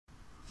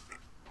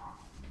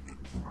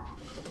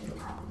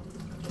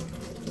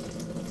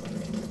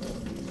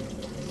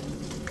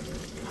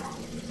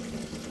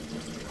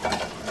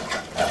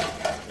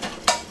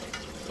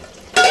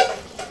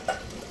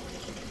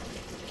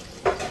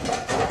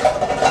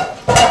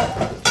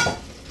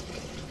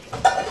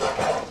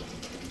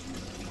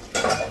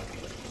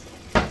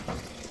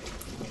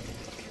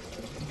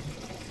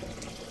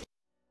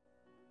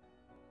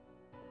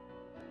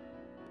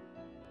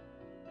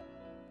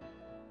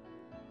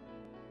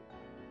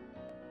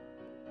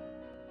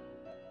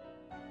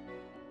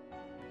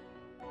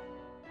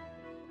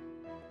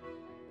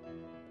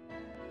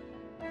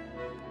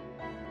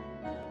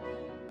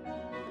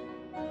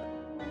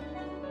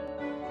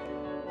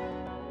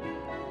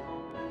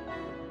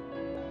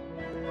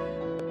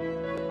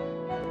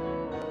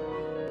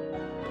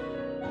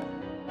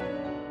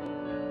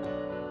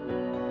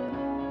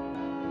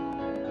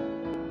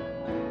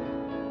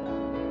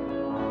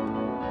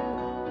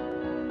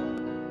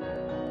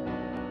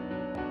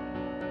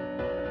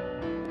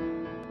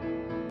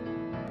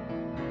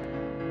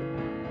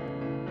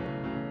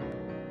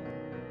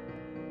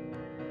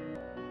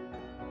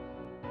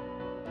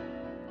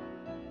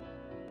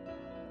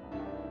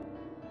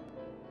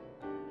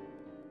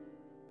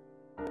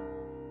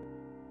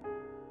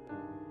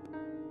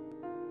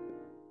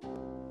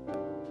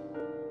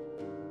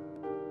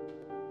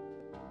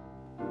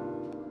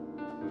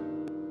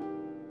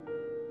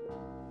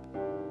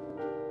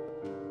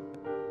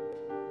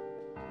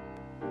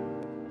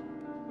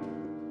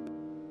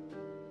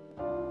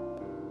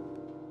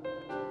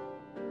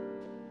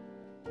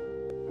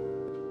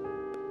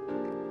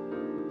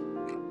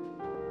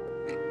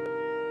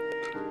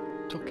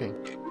Toki.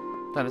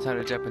 That is how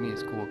the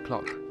Japanese call a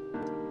clock.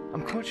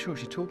 I'm quite sure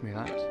she taught me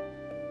that.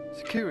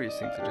 It's a curious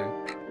thing to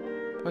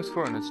do. Most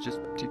foreigners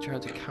just teach you how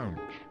to count.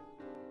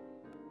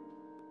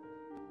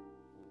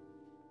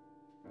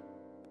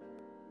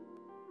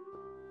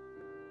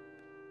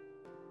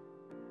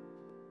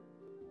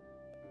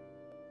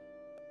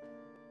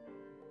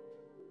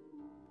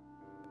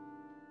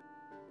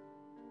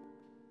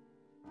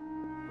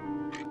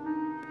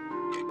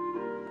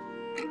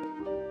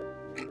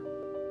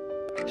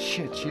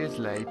 Shit, she is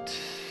late.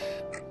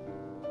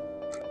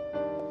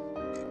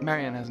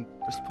 Marianne hasn't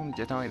responded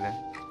yet either.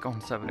 It's gone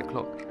 7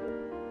 o'clock.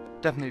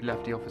 Definitely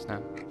left the office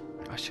now.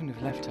 I shouldn't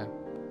have left her.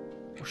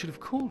 Or should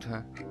have called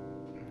her.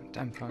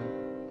 Damn phone.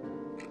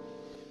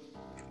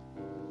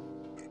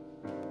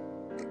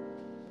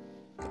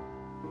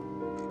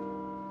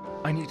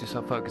 I need to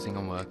start focusing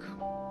on work.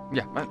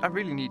 Yeah, I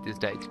really need this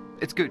date.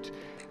 It's good.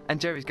 And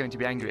Jerry's going to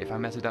be angry if I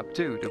mess it up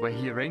too, the way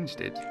he arranged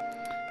it.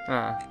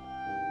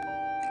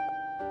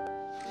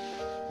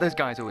 Those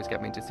guys always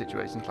get me into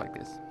situations like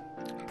this.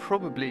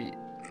 Probably...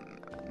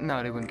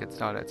 No, they wouldn't get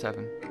started at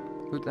 7.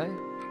 Would they?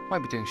 Might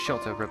be doing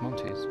shots over at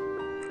Monty's.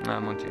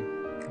 Monty.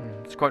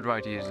 It's quite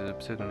right to use it as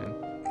a pseudonym.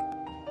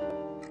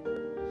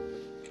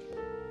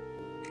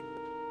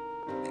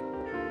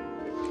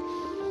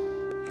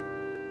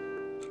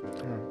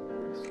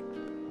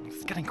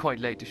 It's getting quite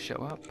late to show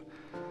up.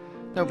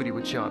 Nobody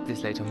would show up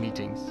this late on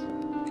meetings.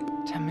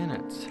 10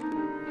 minutes.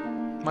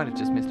 Might have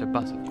just missed her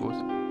bus, of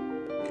course.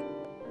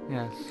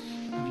 Yes,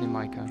 lovely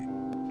Micah.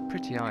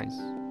 Pretty eyes.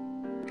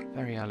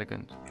 Very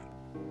elegant.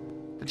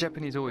 The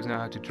Japanese always know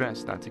how to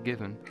dress, that's a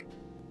given.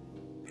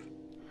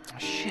 Oh,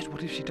 shit,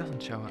 what if she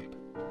doesn't show up?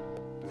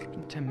 It's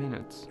been 10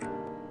 minutes.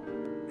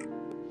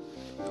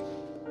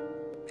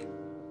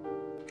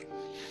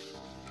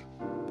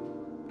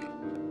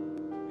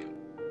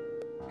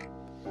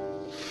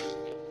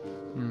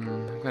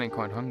 I'm getting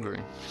quite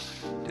hungry.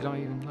 Did I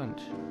even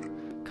lunch?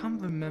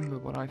 Can't remember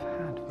what I've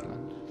had for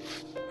lunch.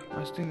 I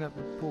was doing that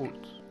report.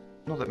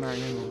 Not that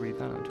Marianne will read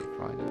that until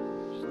Friday.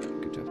 Just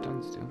good to have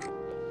done still.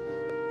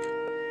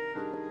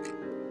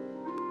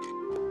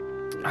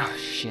 Oh,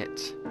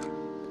 shit.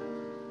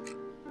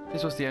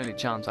 This was the only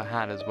chance I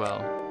had as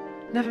well.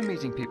 Never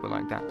meeting people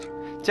like that.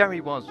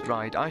 Jerry was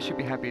right. I should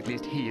be happy at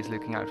least he is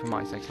looking out for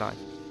my sex life.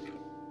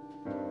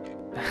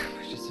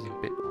 Which is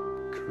a bit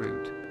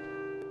crude.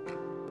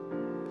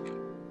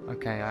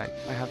 Okay, I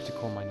have to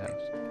call my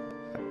nurse.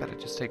 I better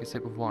just take a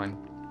sip of wine.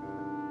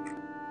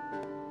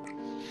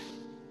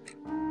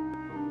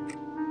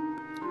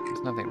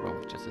 There's nothing wrong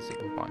with just a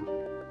sip of wine.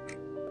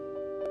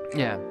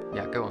 Yeah,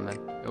 go on then.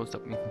 It'll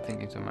stop me from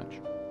thinking so much.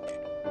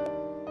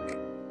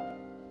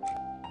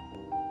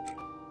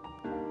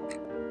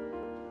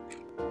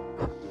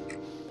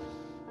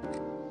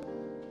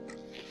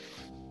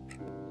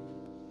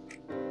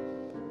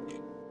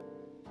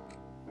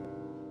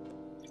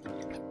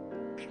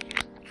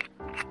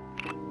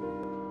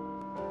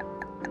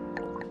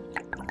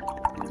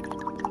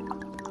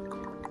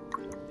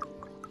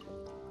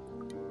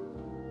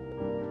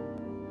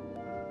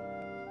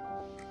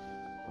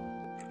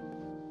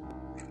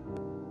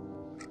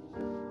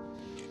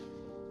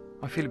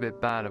 I feel a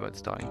bit bad about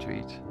starting to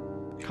eat.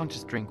 Can't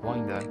just drink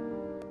wine though.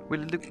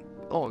 Will it look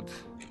odd?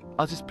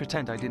 I'll just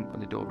pretend I didn't when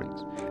the door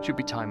rings. Should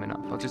be time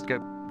enough. I'll just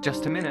go,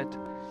 just a minute.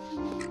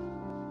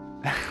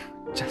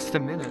 Just a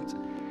minute.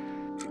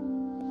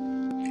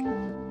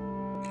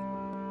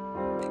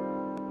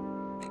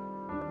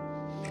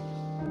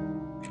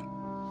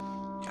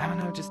 I don't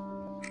know, just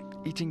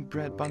eating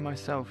bread by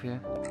myself here.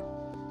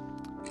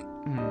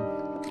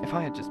 If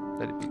I had just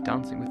let it be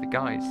dancing with the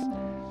guys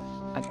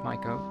at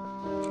Maiko,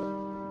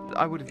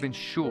 I would have been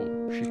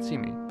sure she'd see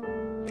me.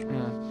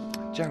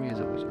 Jerry is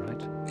always right.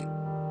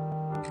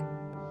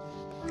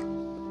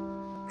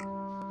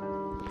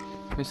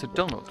 Mr.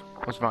 Donald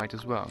was right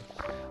as well.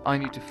 I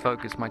need to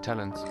focus my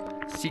talents,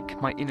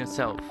 seek my inner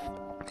self.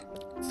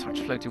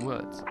 Such floaty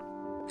words.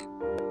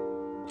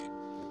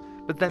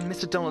 But then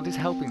Mr. Donald is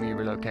helping me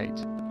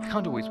relocate. I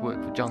can't always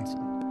work for Johnson.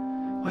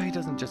 Why he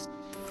doesn't just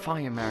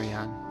fire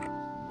Marianne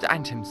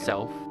and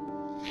himself?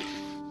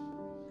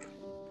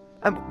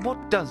 And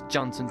what does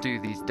Johnson do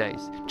these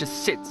days?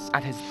 Just sits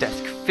at his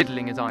desk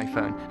fiddling his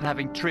iPhone and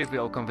having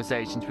trivial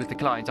conversations with the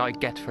clients I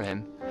get for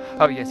him.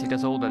 Oh yes, he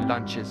does all the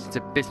lunches. It's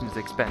a business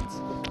expense.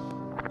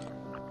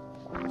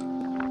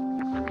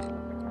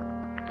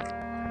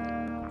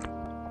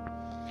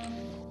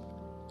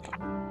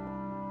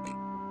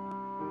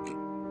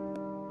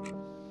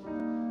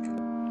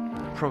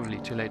 Probably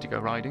too late to go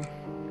riding.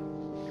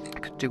 I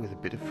could do with a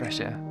bit of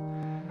fresh air.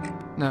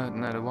 No,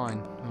 the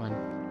wine.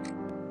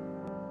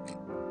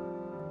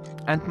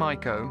 And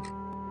Maiko.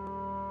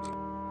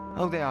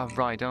 Oh, they are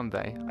right, aren't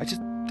they? I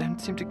just don't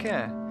seem to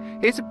care.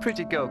 Here's a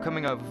pretty girl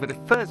coming over for the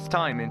first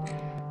time in...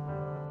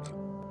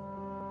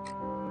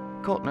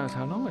 God knows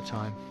how long a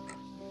time.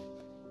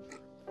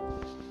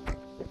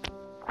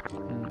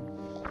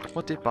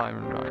 What did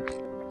Byron write?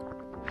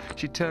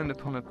 She turned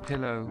upon a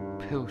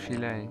pill she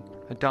lay,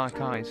 her dark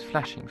eyes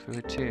flashing through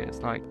her tears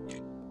like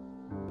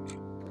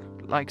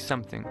like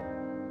something.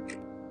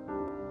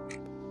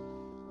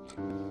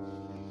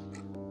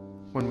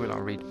 When will I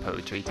read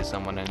poetry to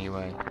someone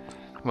anyway?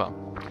 Well,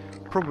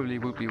 probably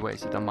would be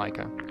wasted on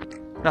Micah.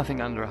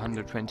 Nothing under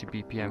 120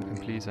 BPM can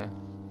please her.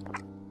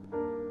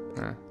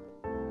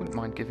 Wouldn't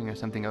mind giving her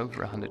something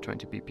over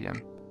 120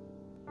 BPM.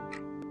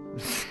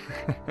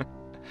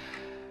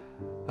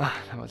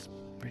 That was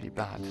really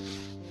bad.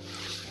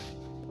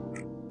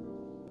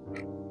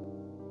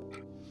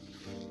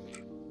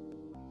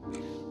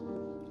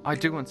 I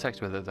do want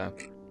sex with her though.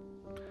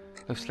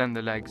 Those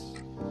slender legs,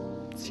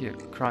 see her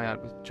cry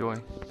out with joy.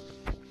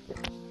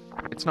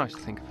 It's nice to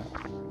think of her.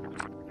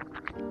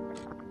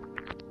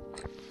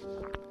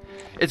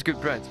 It's good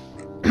bread.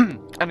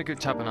 And a good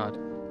tapenade.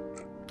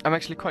 I'm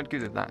actually quite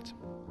good at that.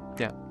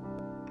 Yeah.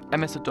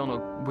 And Mr.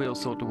 Donald will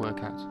sort the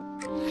work out.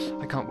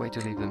 I can't wait to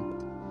leave them.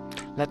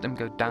 Let them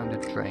go down the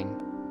drain.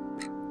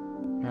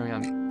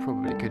 Marianne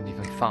probably couldn't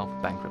even file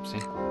for bankruptcy.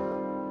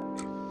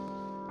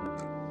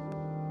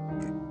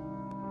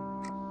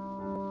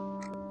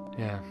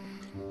 Yeah.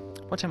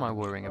 What am I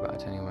worrying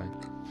about anyway?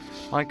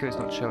 Micah is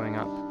not showing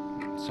up.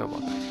 So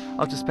what?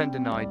 I'll just spend the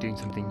night doing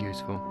something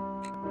useful.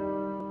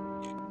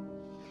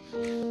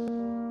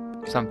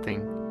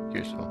 Something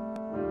useful.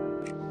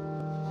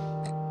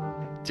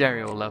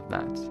 Jerry will love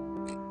that.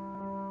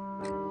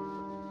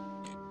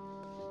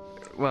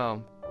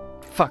 Well,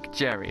 fuck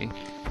Jerry.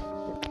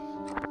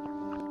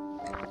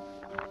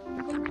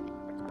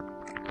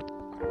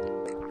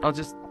 I'll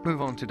just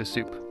move on to the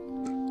soup.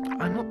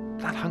 I'm not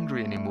that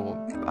hungry anymore.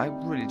 I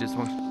really just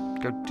want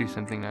to go do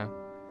something now.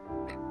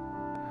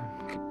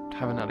 Could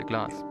have another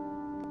glass.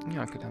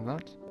 Yeah, I could have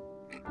that.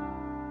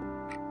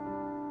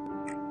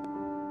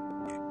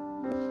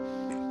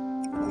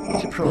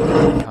 She's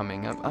probably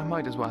coming up. I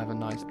might as well have a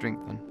nice drink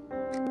then.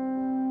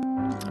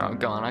 Oh,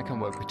 go on, I can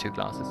work with 2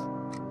 glasses.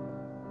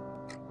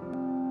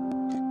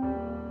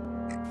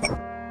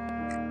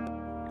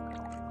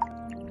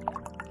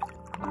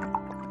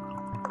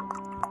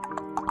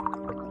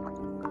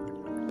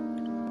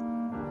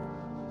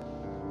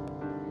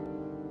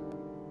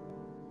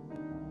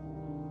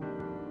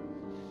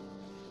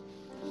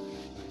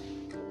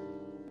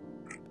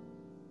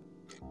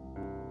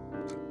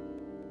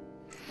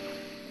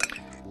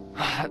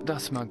 That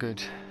does smell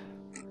good.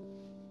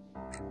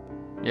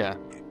 Yeah,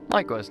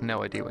 Michael has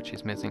no idea what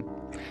she's missing.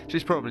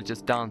 She's probably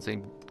just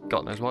dancing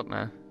God knows what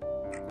now.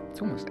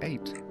 It's almost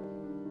 8.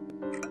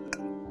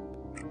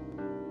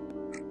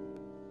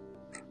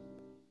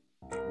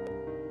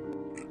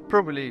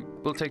 Probably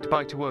we'll take the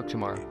bike to work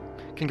tomorrow.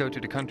 Can go to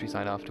the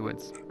countryside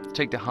afterwards.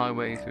 Take the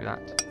highway through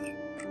that.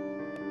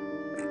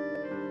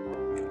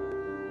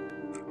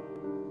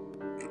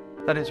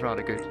 That is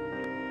rather good.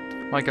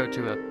 Might go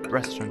to a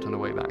restaurant on the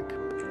way back.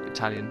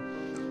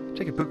 Italian.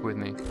 Take a book with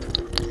me.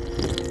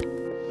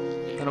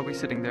 And I'll be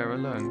sitting there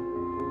alone,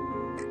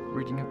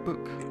 reading a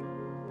book.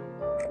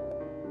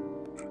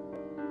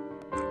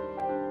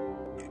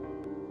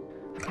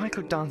 The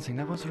Michael dancing,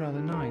 that was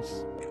rather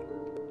nice.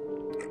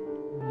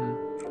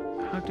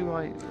 How do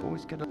I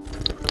always get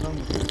along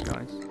with these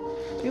guys?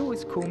 They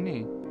always call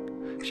me.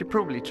 Should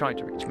probably try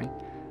to reach me.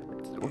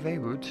 Or they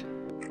would.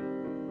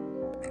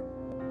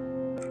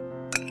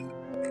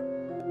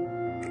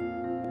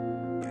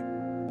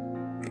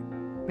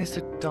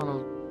 Mr.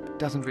 Donald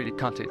doesn't really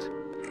cut it.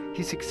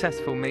 He's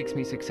successful, makes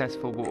me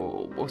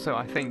successful, or so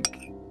I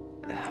think.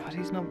 But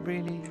he's not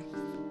really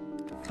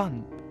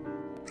fun.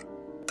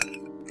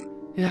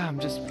 Yeah, I'm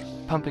just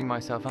pumping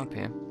myself up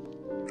here.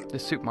 The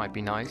soup might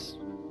be nice,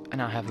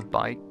 and I have a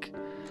bike,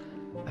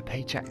 a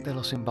paycheck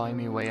that'll soon buy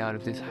me a way out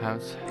of this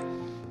house.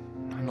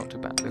 I'm not too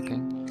bad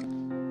looking.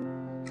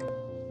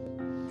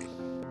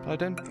 But I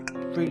don't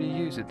really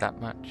use it that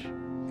much.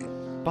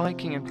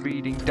 Biking and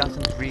reading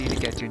doesn't really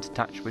get you into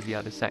touch with the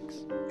other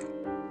sex.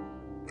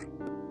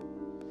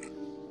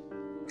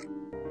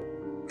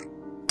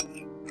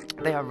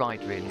 They are right,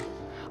 really.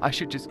 I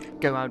should just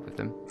go out with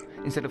them,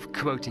 instead of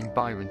quoting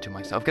Byron to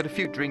myself. Get a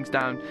few drinks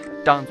down,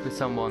 dance with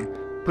someone,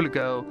 pull a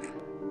girl,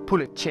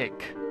 pull a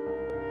chick.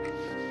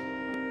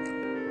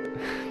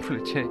 Pull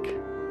a chick.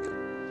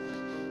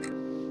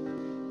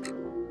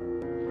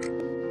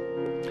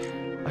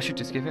 I should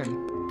just give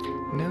in.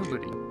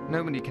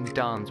 Nobody can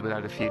dance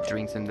without a few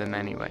drinks in them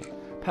anyway.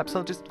 Perhaps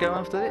I'll just go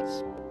after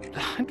this.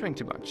 I drink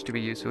too much to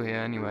be useful here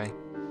anyway.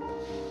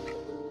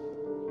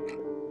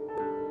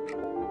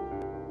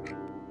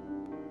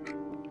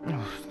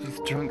 Oh, he's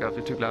drunk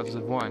after 2 glasses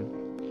of wine.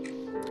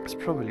 It's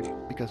probably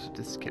because of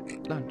this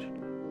skipped lunch.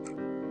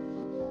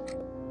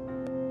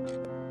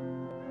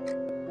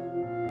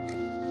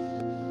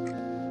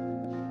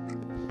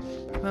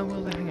 Where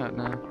will they hang out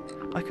now?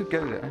 I could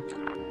go there.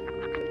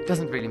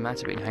 Doesn't really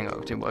matter being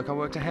hangover in work, I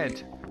worked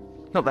ahead.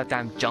 Not that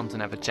damn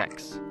Johnson ever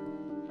checks.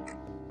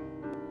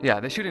 Yeah,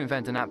 they should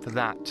invent an app for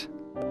that.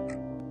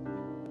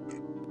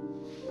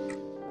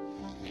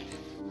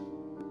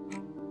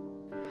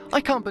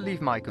 I can't believe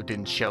Michael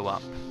didn't show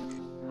up.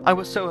 I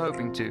was so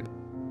hoping to.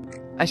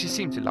 And she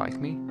seemed to like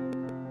me.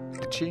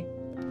 Did she?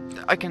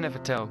 I can never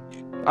tell.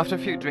 After a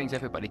few drinks,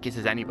 everybody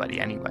kisses anybody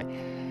anyway.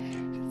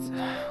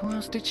 who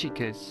else did she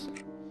kiss?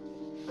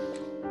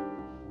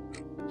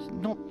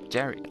 Not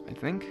Jerry, I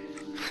think.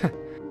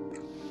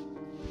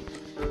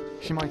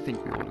 She might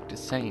think we all look the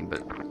same,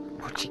 but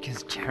would she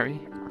kiss Jerry?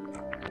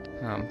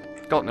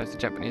 God knows the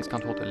Japanese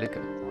can't hold their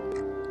liquor.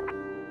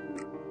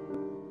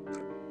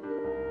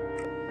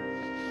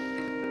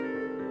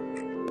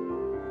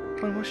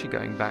 When was she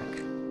going back?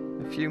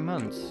 A few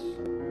months.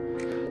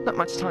 Not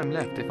much time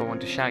left if I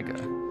want to shag her.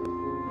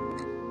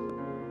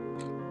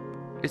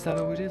 Is that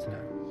all it is now?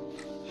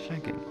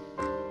 Shagging.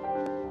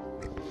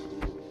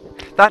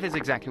 That is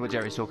exactly what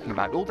Jerry's talking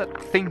about. All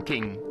that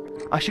thinking.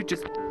 I should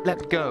just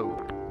let go.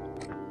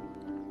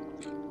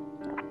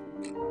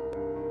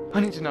 I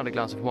need another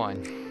glass of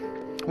wine.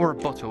 Or a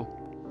bottle.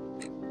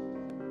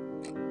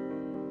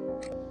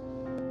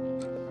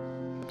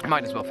 I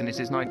might as well finish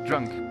this night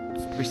drunk.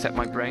 Just reset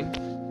my brain.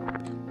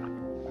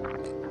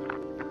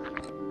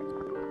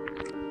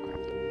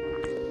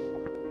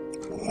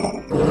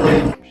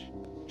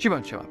 She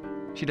won't show up.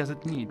 She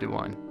doesn't need the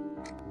wine.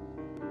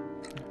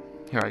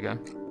 Here I go.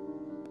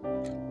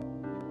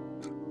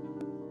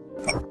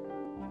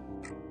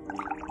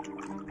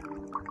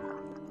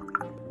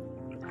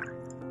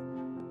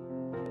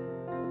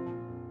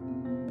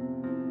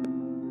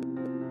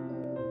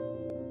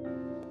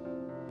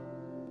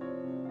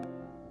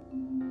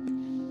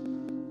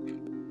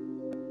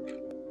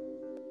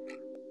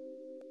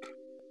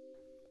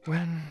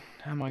 When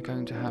am I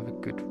going to have a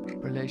good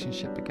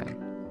relationship again?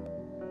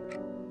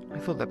 I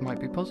thought that might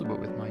be possible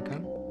with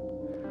Maiko.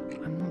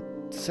 I'm not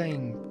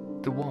saying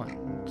the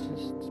one,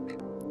 just,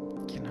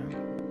 you know.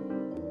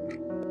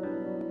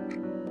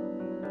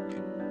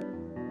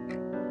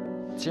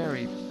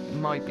 Jerry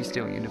might be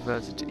still at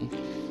university,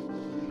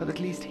 but at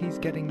least he's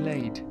getting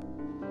laid.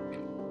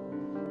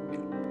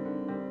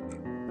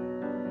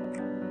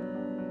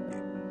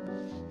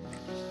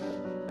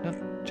 Not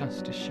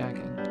just a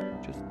shagging,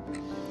 just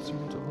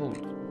someone to hold.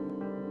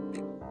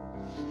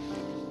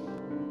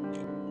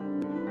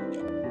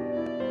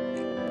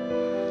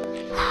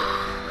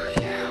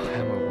 Yeah,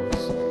 Emma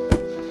was.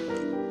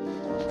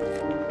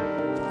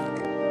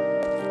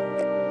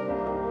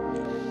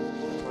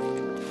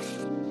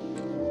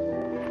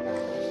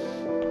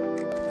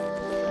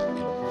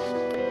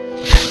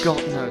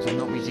 God knows I'm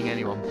not meeting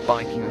anyone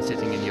biking or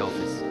sitting in the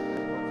office.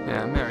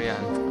 Yeah,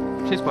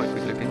 Marianne. She's quite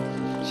good looking.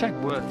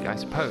 Shag-worthy, I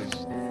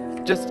suppose.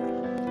 Just...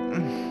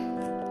 I'm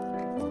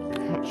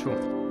not sure.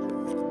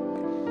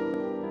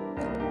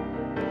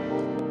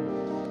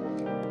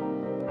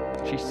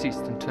 She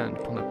ceased and turned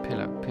upon her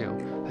pillow,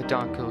 her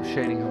dark curls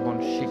shading her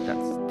one cheek.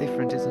 That's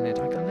different, isn't it?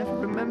 I can never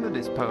remember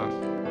this poem.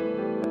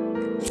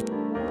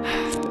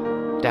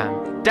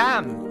 Damn.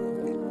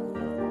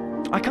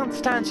 Damn! I can't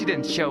stand she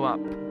didn't show up.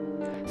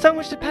 So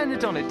much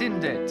depended on it,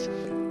 didn't it?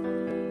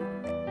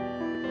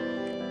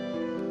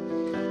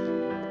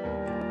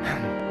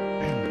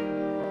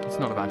 It's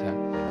not about her.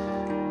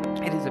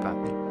 It is about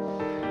me.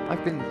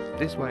 I've been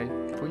this way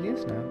for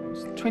years now.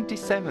 It's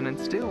 27 and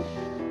still...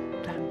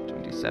 Damn,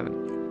 27.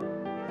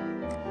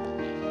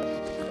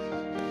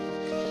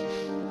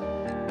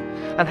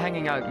 And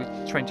hanging out with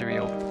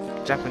 20-year-old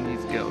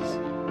Japanese girls.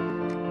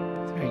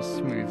 It's very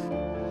smooth.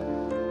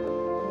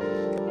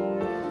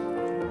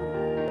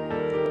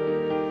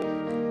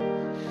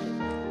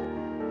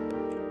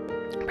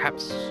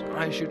 Perhaps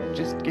I should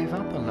just give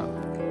up on love.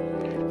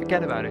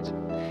 Forget about it.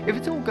 If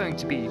it's all going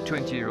to be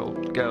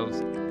 20-year-old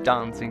girls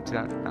dancing to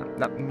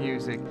that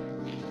music,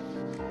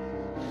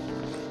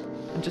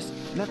 and just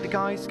let the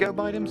guys go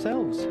by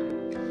themselves.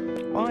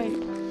 Why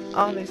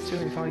are they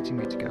still inviting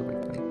me to go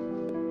with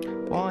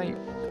them? Why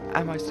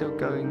am I still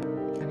going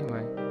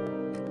anyway?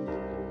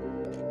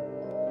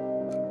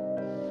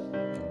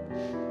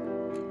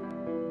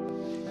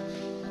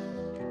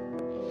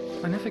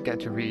 I never get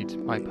to read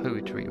my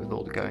poetry with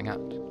all the going out,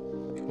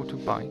 or to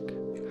bike,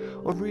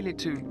 or really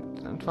to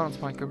advance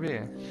my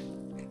career.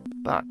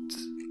 But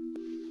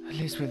at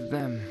least with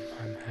them,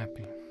 I'm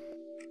happy.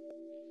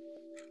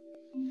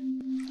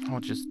 Or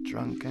just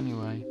drunk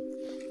anyway.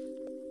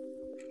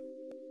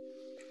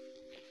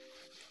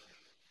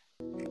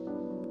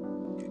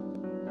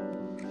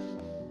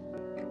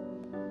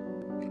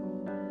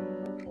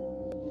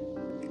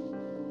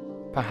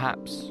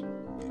 Perhaps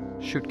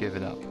should give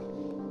it up.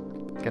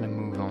 Get a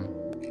move on.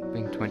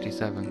 Being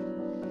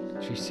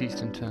 27. She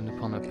ceased and turned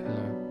upon her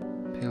pillow.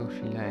 Pale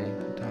she lay,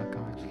 her dark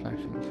eyes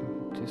flashing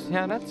through her tears.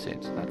 Yeah, that's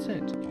it.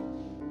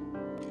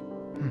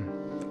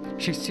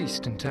 She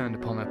ceased and turned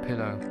upon her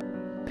pillow.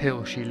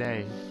 Pale she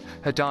lay,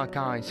 her dark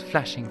eyes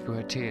flashing through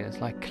her tears,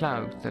 like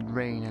clouds that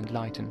rain and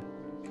lighten.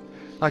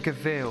 Like a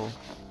veil,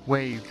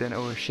 waved and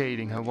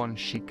overshading her one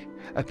cheek,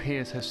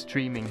 appears her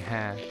streaming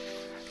hair.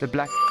 The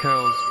black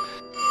curls...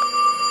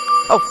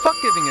 Oh, fuck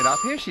giving it up,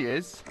 here she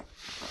is!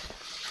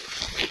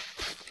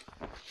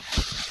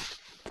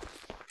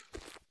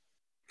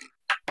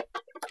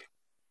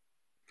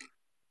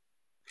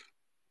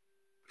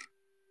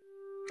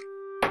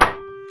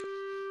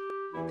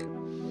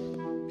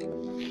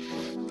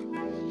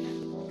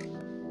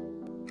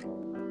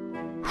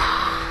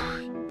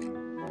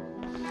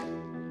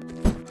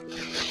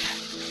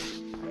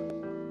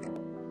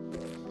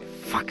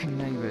 fucking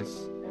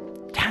neighbours.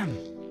 Damn!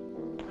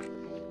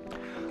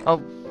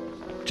 I'll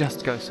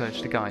just go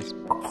search the guys.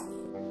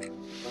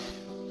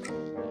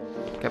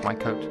 Get my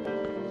coat.